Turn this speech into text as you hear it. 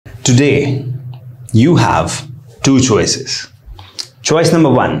Today, you have two choices. Choice number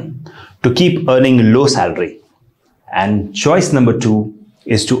one, to keep earning low salary. And choice number two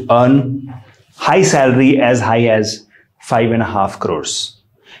is to earn high salary as high as 5.5 crores.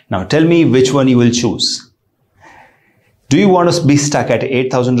 Now tell me which one you will choose. Do you want to be stuck at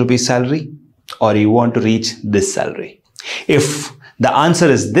 8,000 rupees salary, or you want to reach this salary? If the answer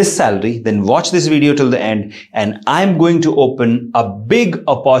is this salary, then watch this video till the end, and I'm going to open a big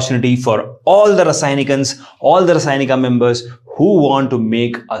opportunity for all the Rasainikans, all the Rasainika members who want to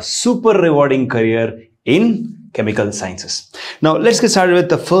make a super rewarding career in chemical sciences. Now let's get started with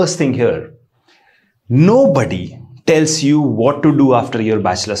the first thing here. Nobody tells you what to do after your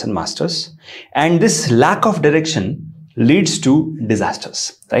bachelor's and master's, and this lack of direction leads to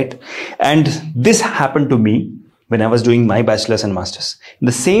disasters, right? And this happened to me when I was doing my bachelor's and master's.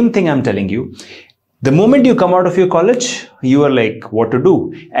 The same thing I'm telling you. The moment you come out of your college, you are like, what to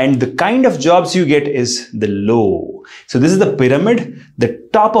do? And the kind of jobs you get is the low. So this is the pyramid, the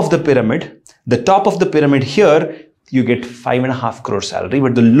top of the pyramid. The top of the pyramid here, you get 5.5 crore salary,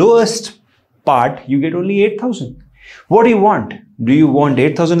 but the lowest part, you get only 8,000. What do you want? Do you want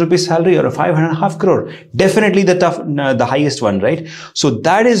 8,000 rupees salary or a 5.5 crore? Definitely the highest one, right? So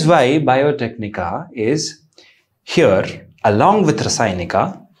that is why Biotechnica is here, along with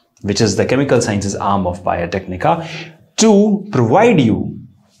Rasainika, which is the chemical sciences arm of Biotechnica, to provide you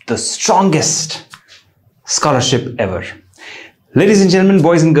the strongest scholarship ever. Ladies and gentlemen,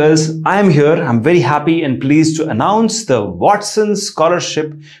 boys and girls, I am here. I'm very happy and pleased to announce the Watson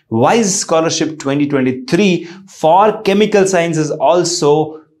Scholarship, WISE Scholarship 2023 for chemical sciences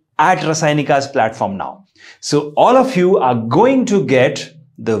also at Rasainika's platform now. So all of you are going to get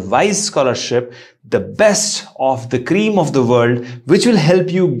the WISE Scholarship, the best of the cream of the world, which will help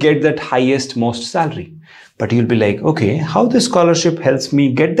you get that highest, most salary. But you'll be like, okay, how this scholarship helps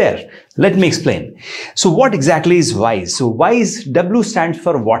me get there? Let me explain. So what exactly is WISE? So WISE, W stands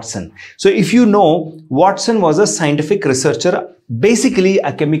for Watson. So if you know, Watson was a scientific researcher, basically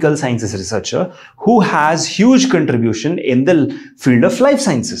a chemical sciences researcher who has huge contribution in the field of life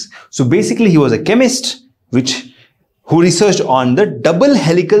sciences. So basically he was a chemist who researched on the double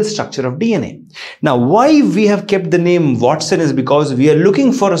helical structure of DNA. Now, why we have kept the name Watson is because we are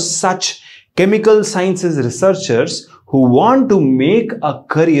looking for such chemical sciences researchers who want to make a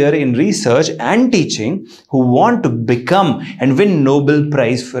career in research and teaching, who want to become and win Nobel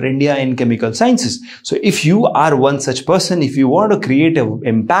Prize for India in chemical sciences. So if you are one such person, if you want to create an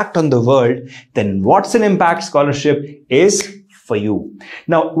impact on the world, then Watson Impact Scholarship is for you.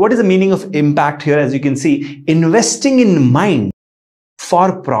 Now, what is the meaning of impact here? As you can see, investing in mind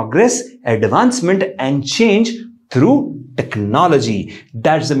for progress, advancement and change through technology.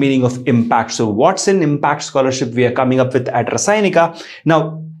 That's the meaning of impact. So Watson Impact Scholarship we are coming up with at Rasainika.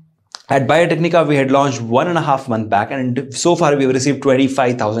 Now, at Biotechnica, we had launched 1.5 months back, and so far we have received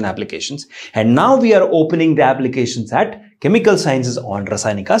 25,000 applications. And now we are opening the applications at Chemical Sciences on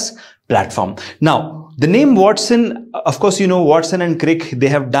Rasainika's platform. Now, the name Watson, of course, you know Watson and Crick, they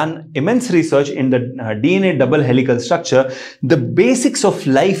have done immense research in the DNA double helical structure. The basics of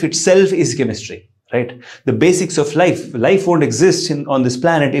life itself is chemistry, right? The basics of life. Life won't exist on this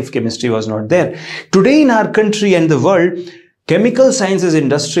planet if chemistry was not there. Today in our country and the world, chemical sciences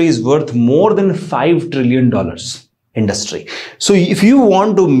industry is worth more than $5 trillion industry. So if you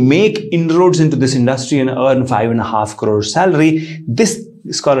want to make inroads into this industry and earn 5.5 crore salary, this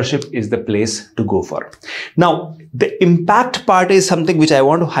scholarship is the place to go for. Now, the impact part is something which I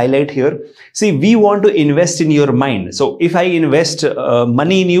want to highlight here. See, we want to invest in your mind. So if I invest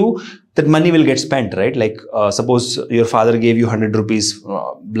money in you, that money will get spent, right? Like suppose your father gave you 100 rupees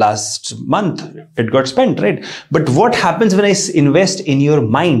last month, it got spent, right? But what happens when I invest in your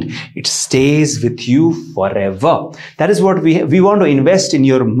mind? It stays with you forever. That is what we want to invest in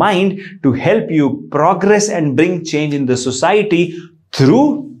your mind to help you progress and bring change in the society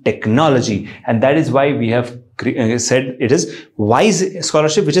through technology. And that is why we have said it is WISE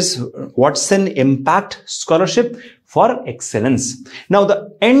Scholarship, which is Watson Impact Scholarship for Excellence. Now,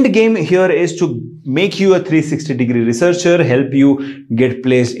 the end game here is to make you a 360-degree researcher, help you get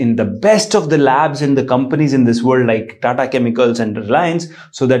placed in the best of the labs and the companies in this world like Tata Chemicals and Reliance,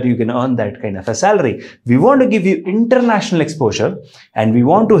 so that you can earn that kind of a salary. We want to give you international exposure, and we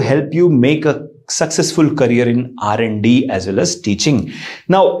want to help you make a successful career in R&D as well as teaching.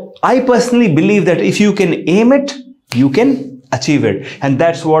 Now, I personally believe that if you can aim it, you can achieve it. And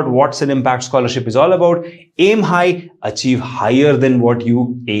that's what Watson Impact Scholarship is all about. Aim high, achieve higher than what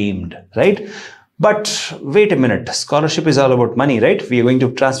you aimed, right? But wait a minute, scholarship is all about money, right? We are going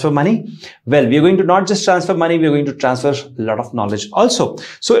to transfer money. Well, we are going to not just transfer money, we are going to transfer a lot of knowledge also.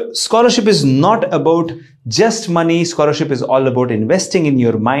 So scholarship is not about just money. Scholarship is all about investing in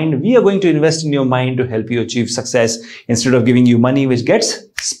your mind. We are going to invest in your mind to help you achieve success instead of giving you money which gets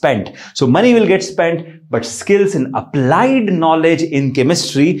spent. So money will get spent, but skills and applied knowledge in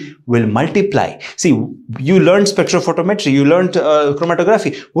chemistry will multiply. See, you learned spectrophotometry, you learned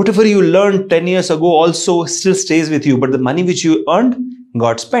chromatography. Whatever you learned 10 years ago also still stays with you, but the money which you earned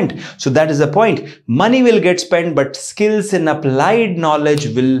got spent. So that is the point. Money will get spent, but skills and applied knowledge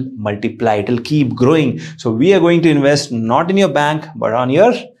will multiply. It will keep growing. So we are going to invest not in your bank, but on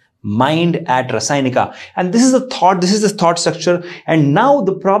your mind at Rasainika. And this is the thought, this is the thought structure. And now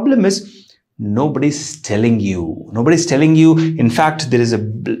the problem is nobody's telling you. Nobody's telling you. In fact, there is a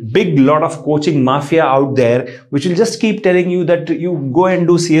big lot of coaching mafia out there which will just keep telling you that you go and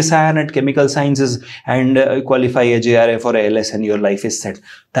do CSIR at chemical sciences and qualify a JRF or ALS and your life is set.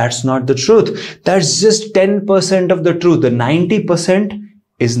 That's not the truth. That's just 10% of the truth. The 90%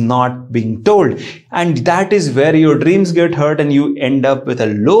 is not being told, and that is where your dreams get hurt and you end up with a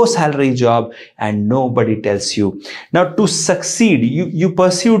low salary job and nobody tells you. Now, to succeed, you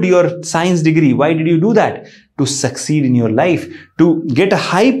pursued your science degree. Why did you do that? To succeed in your life, to get a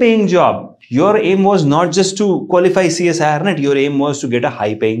high paying job. Your aim was not just to qualify CSIRNet, your aim was to get a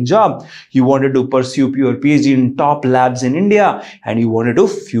high paying job. You wanted to pursue your PhD in top labs in India and you wanted to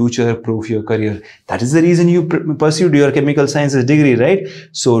future proof your career. That is the reason you pursued your chemical sciences degree, right?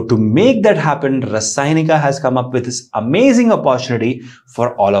 So to make that happen, Rasainika has come up with this amazing opportunity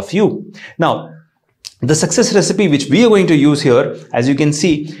for all of you. Now, the success recipe which we are going to use here, as you can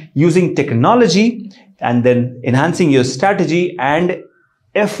see, using technology and then enhancing your strategy and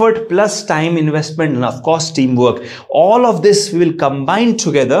effort plus time investment and of course teamwork. All of this will combine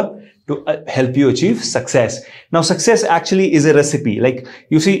together to help you achieve success. Now, success actually is a recipe. Like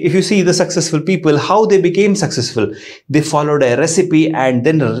you see, if you see the successful people, how they became successful, they followed a recipe, and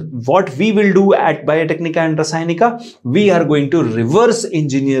then what we will do at Biotecnika and Rasainika, we are going to reverse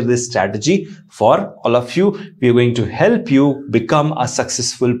engineer this strategy for all of you. We are going to help you become a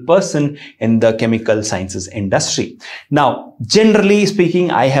successful person in the chemical sciences industry. Now, generally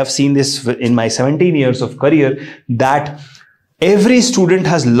speaking, I have seen this in my 17 years of career that every student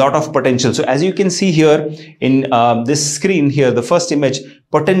has a lot of potential. So as you can see here in this screen here, the first image,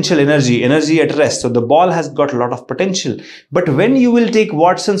 potential energy at rest. So the ball has got a lot of potential. But when you will take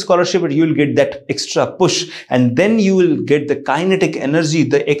Watson scholarship, you will get that extra push, and then you will get the kinetic energy,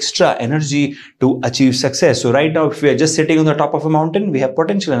 the extra energy to achieve success. So right now, if we are just sitting on the top of a mountain, we have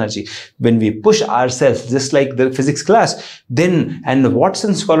potential energy. When we push ourselves, just like the physics class, then, and the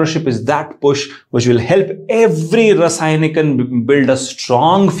Watson scholarship is that push which will help every Rasainican build a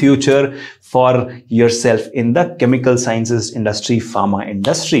strong future for yourself in the chemical sciences industry, pharma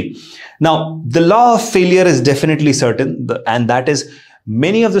industry. Now, the law of failure is definitely certain, and that is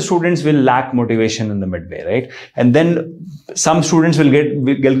many of the students will lack motivation in the midway, right? And then some students will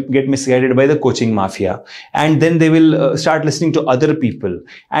get misguided by the coaching mafia, and then they will start listening to other people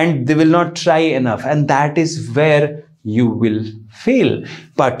and they will not try enough, and that is where you will fail.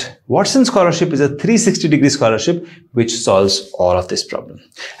 But Watson scholarship is a 360-degree scholarship which solves all of this problem.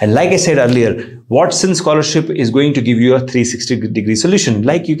 And like I said earlier, Watson scholarship is going to give you a 360-degree solution,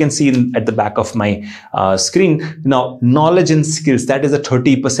 like you can see at the back of my screen. Now, knowledge and skills, that is a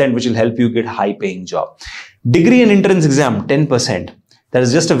 30% which will help you get high-paying job. Degree and entrance exam, 10%. That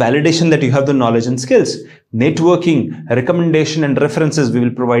is just a validation that you have the knowledge and skills. Networking, recommendation and references, we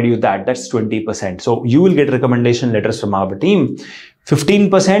will provide you that. That's 20%. So you will get recommendation letters from our team.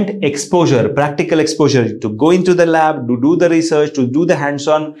 15% exposure, practical exposure to go into the lab, to do the research, to do the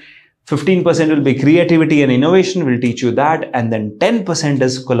hands-on. 15% will be creativity and innovation, will teach you that. And then 10%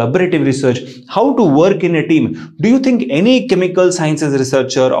 is collaborative research, how to work in a team. Do you think any chemical sciences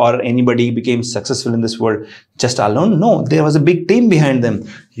researcher or anybody became successful in this world just alone? No, there was a big team behind them.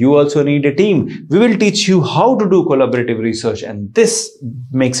 You also need a team. We will teach you how to do collaborative research, and this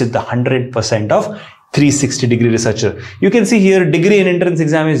makes it the 100% of 360-degree researcher. You can see here, degree and entrance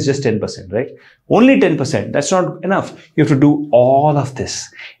exam is just 10%, right? Only 10%. That's not enough. You have to do all of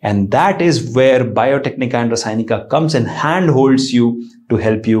this. And that is where Biotecnika and Rasainika comes and handholds you to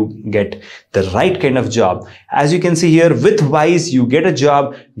help you get the right kind of job. As you can see here, with WISE, you get a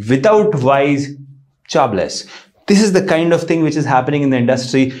job. Without WISE, jobless. This is the kind of thing which is happening in the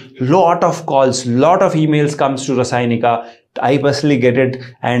industry. Lot of calls, lot of emails comes to Rasainika. I personally get it,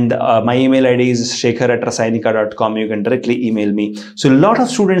 and my email ID is shekhar@rasainika.com. You can directly email me. So a lot of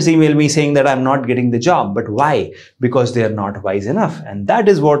students email me saying that I'm not getting the job, but why? Because they are not wise enough, and that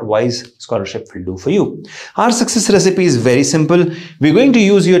is what Wise Scholarship will do for you. Our success recipe is very simple. We're going to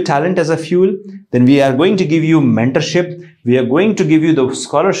use your talent as a fuel. Then we are going to give you mentorship. We are going to give you the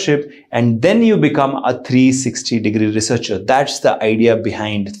scholarship, and then you become a 360-degree researcher. That's the idea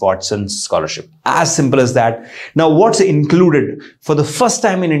behind Watson's scholarship. As simple as that. Now, what's included? For the first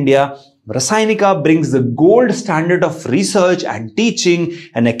time in India, Rasainika brings the gold standard of research and teaching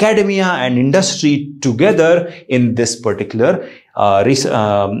and academia and industry together in this particular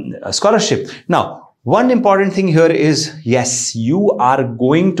scholarship. Now, one important thing here is, yes, you are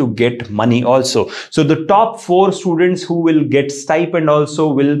going to get money also. So the top 4 students who will get stipend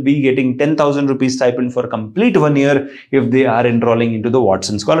also will be getting 10,000 rupees stipend for complete 1 year if they are enrolling into the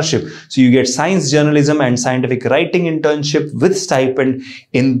Watson scholarship. So you get science journalism and scientific writing internship with stipend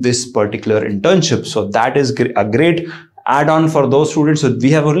in this particular internship. So that is a great add-on for those students. So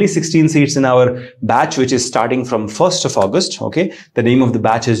we have only 16 seats in our batch, which is starting from 1st of August. Okay. The name of the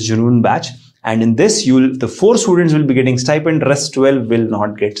batch is Junoon batch. And in this, the 4 students will be getting stipend, rest 12 will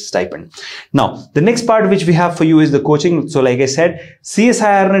not get stipend. Now, the next part which we have for you is the coaching. So like I said,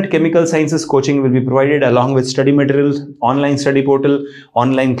 CSIRNet Chemical Sciences coaching will be provided along with study materials, online study portal,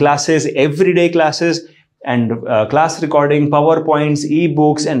 online classes, everyday classes, and class recording, PowerPoints,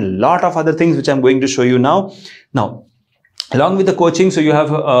 ebooks, and a lot of other things which I'm going to show you now. Along with the coaching, so you have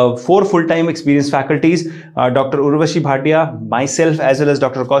 4 full-time experienced faculties. Dr. Urvashi Bhatia, myself, as well as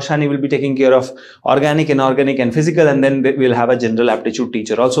Dr. Kaushani will be taking care of organic, inorganic, and physical, and then we'll have a general aptitude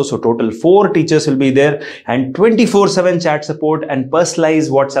teacher also. So total 4 teachers will be there, and 24/7 chat support and personalized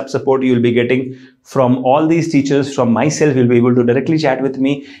WhatsApp support you will be getting from all these teachers. From myself, you'll be able to directly chat with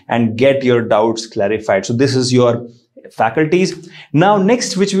me and get your doubts clarified. So this is your faculties. Now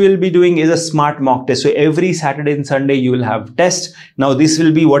next which we will be doing is a smart mock test. So every Saturday and Sunday you will have tests. Now this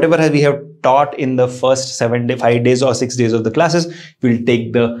will be whatever we have taught in the first 5 days or 6 days of the classes. We'll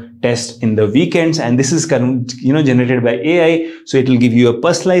take the test in the weekends, and this is generated by AI. So it will give you a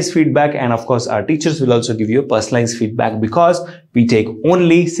personalized feedback, and of course our teachers will also give you a personalized feedback because we take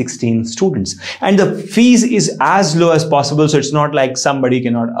only 16 students, and the fees is as low as possible. So it's not like somebody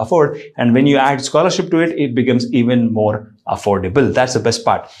cannot afford, and when you add scholarship to it, it becomes even more affordable. That's the best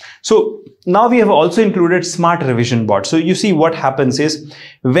part. So now we have also included smart revision board. So you see what happens is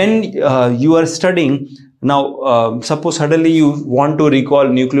when you are studying. Now, suppose suddenly you want to recall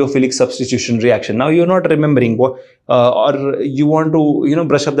nucleophilic substitution reaction. Now you're not remembering what, or you want to,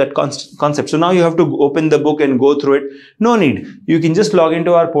 brush up that concept. So now you have to open the book and go through it. No need. You can just log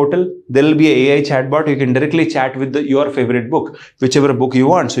into our portal. There will be an AI chatbot. You can directly chat with your favorite book, whichever book you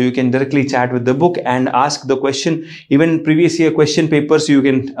want. So you can directly chat with the book and ask the question. Even previous year question papers, you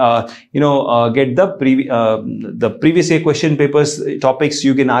can, get the previous year question papers topics.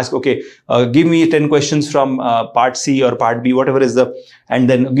 You can ask, okay, give me 10 questions from part C or part B, whatever is and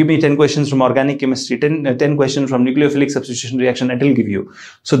then give me 10 questions from organic chemistry, 10 questions from nucleophilic substitution reaction, and it will give you.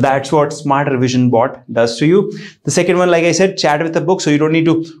 So that's what smart revision bot does to you. The second one, like I said, chat with the book. So you don't need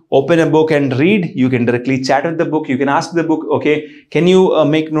to open a book and read. You can directly chat with the book. You can ask the book, okay, can you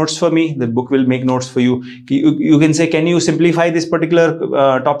make notes for me? The book will make notes for you. You can say, can you simplify this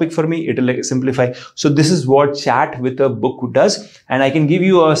particular topic for me? It will simplify. So this is what chat with a book does. And I can give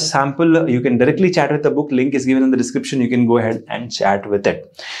you a sample. You can directly chat with the book. Link is given in the description. You can go ahead and chat with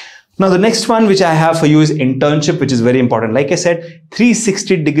it. Now the next one which I have for you is internship, which is very important. Like I said,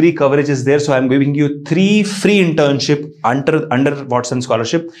 360-degree coverage is there. So I'm giving you 3 free internship under Watson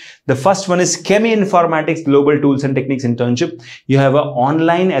scholarship. The first one is Chemistry and Informatics Global Tools and Techniques internship. You have an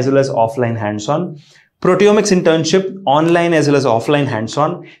online as well as offline hands-on. Proteomics internship, online as well as offline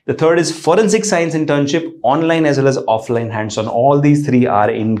hands-on. The third is Forensic Science internship, online as well as offline hands-on. All these 3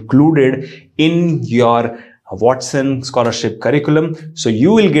 are included in your Watson scholarship curriculum. So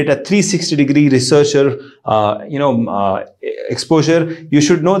you will get a 360-degree researcher, exposure. You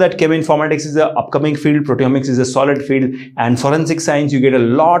should know that cheminformatics is an upcoming field, proteomics is a solid field, and forensic science, you get a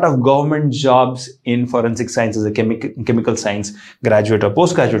lot of government jobs in forensic science as a chemical science graduate or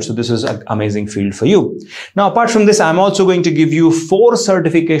postgraduate. So this is an amazing field for you. Now, apart from this, I'm also going to give you 4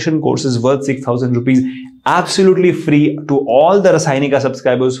 certification courses worth 6,000 rupees absolutely free to all the Rasainika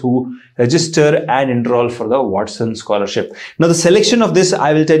subscribers who register and enroll for the Watson scholarship. Now the selection of this,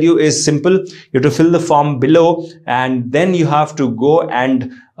 I will tell you, is simple. You have to fill the form below, and then you have to go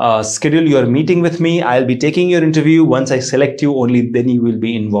and schedule your meeting with me. I'll be taking your interview. Once I select you, only then you will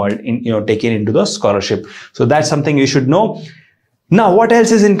be involved in, taken into the scholarship. So that's something you should know. Now, what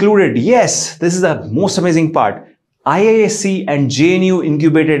else is included? Yes, this is the most amazing part. IISc and JNU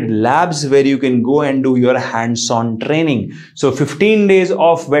incubated labs where you can go and do your hands-on training. So 15 days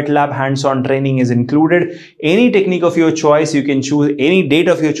of wet lab hands-on training is included. Any technique of your choice you can choose, any date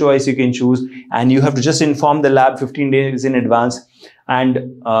of your choice you can choose, and you have to just inform the lab 15 days in advance, and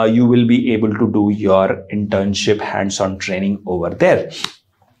you will be able to do your internship hands-on training over there.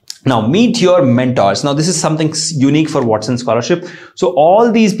 Now, meet your mentors. Now, this is something unique for Watson Scholarship. So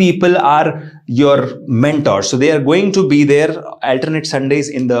all these people are your mentors. So they are going to be there alternate Sundays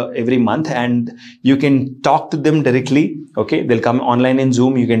in every month, and you can talk to them directly. Okay. They'll come online in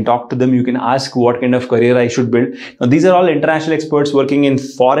Zoom. You can talk to them. You can ask what kind of career I should build. Now, these are all international experts working in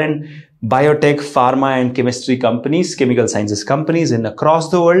foreign biotech, pharma and chemistry companies, chemical sciences companies in across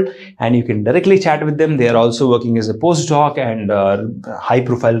the world, and you can directly chat with them. They are also working as a postdoc and high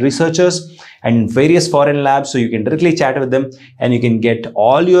profile researchers and various foreign labs. So you can directly chat with them and you can get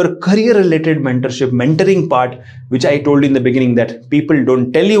all your career related mentorship, mentoring part, which I told you in the beginning that people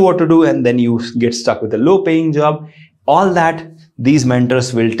don't tell you what to do and then you get stuck with a low paying job. All that these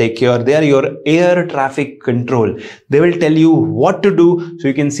mentors will take care. They are your air traffic control. They will tell you what to do. So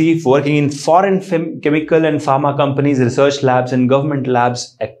you can see working in foreign chemical and pharma companies, research labs and government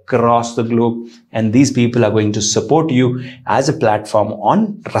labs across the globe. And these people are going to support you as a platform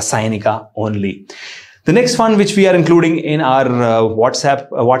on Rasayanika only. The next one which we are including in our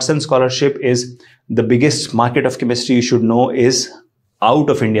Watson Scholarship is the biggest market of chemistry you should know is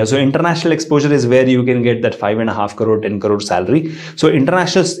out of India. So international exposure is where you can get that 5.5 crore, 10 crore salary. So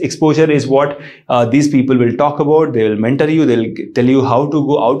international exposure is what these people will talk about. They will mentor you. They'll tell you how to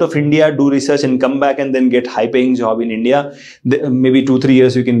go out of India, do research and come back and then get high paying job in India. Maybe 2-3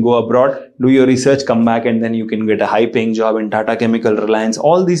 years you can go abroad, do your research, come back and then you can get a high paying job in Tata Chemical, Reliance.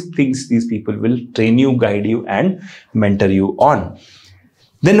 All these things, these people will train you, guide you and mentor you on.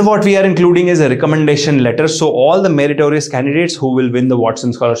 Then what we are including is a recommendation letter. So all the meritorious candidates who will win the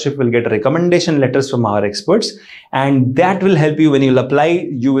Watson Scholarship will get recommendation letters from our experts, and that will help you when you'll apply.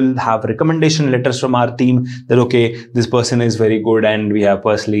 You will have recommendation letters from our team that, okay, this person is very good and we have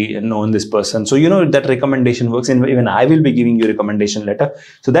personally known this person. So you know that recommendation works, and even I will be giving you a recommendation letter.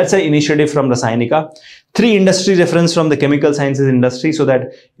 So that's an initiative from Rasayanika. 3 industry reference from the chemical sciences industry, so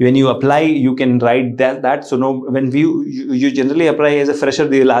that when you apply, you can write that. So no, when you generally apply as a fresher,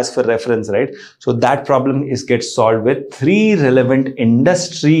 they will ask for reference, right? So that problem gets solved with 3 relevant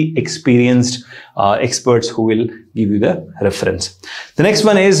industry experienced experts who will give you the reference. The next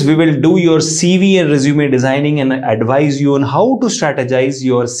one is we will do your CV and resume designing and advise you on how to strategize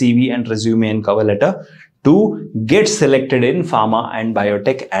your CV and resume and cover letter to get selected in pharma and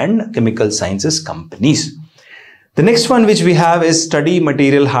biotech and chemical sciences companies. The next one which we have is study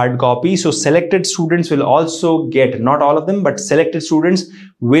material hard copy. So selected students will also get, not all of them, but selected students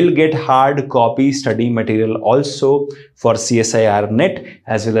will get hard copy study material also for CSIR net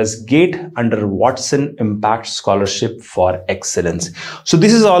as well as GATE under Watson Impact Scholarship for Excellence. So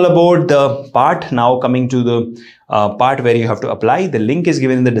this is all about the part. Now coming to the part where you have to apply. The link is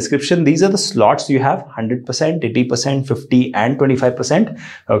given in the description. These are the slots you have: 100%, 80%, 50 and 25%.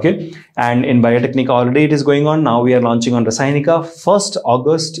 Okay. And in Biotechnica already it is going on. Now we are launching on Rasayanika. 1st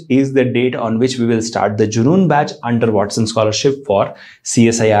August is the date on which we will start the Junoon batch under Watson Scholarship for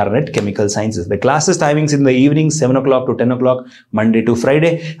CSIR net Chemical Sciences. The classes timings in the evening, 7 o'clock to 10 o'clock, Monday to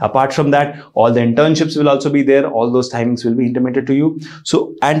Friday. Apart from that, all the internships will also be there. All those timings will be intimated to you.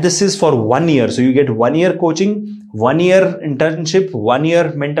 So, and this is for 1 year. So you get 1 year coaching, 1 year internship, 1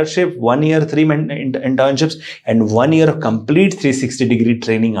 year mentorship, 1 year 3 internships, and 1 year complete 360-degree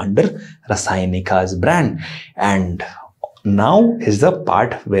training under Rasayanika's brand. And now is the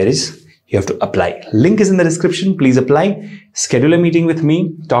part where you have to apply. Link is in the description. Please apply. Schedule a meeting with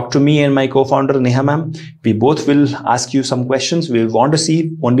me. Talk to me and my co-founder Neha ma'am. We both will ask you some questions. We want to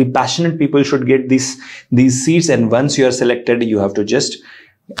see only passionate people should get these seats. And once you are selected, you have to just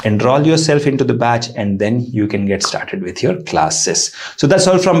enroll yourself into the batch and then you can get started with your classes. So that's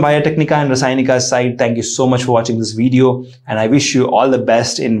all from Biotechnica and Rasayanika's side. Thank you so much for watching this video, and I wish you all the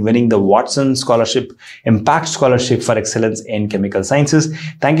best in winning the Watson Scholarship, Impact Scholarship for Excellence in Chemical Sciences.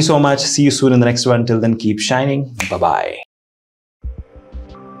 Thank you so much. See you soon in the next one. Till then, keep shining. Bye-bye.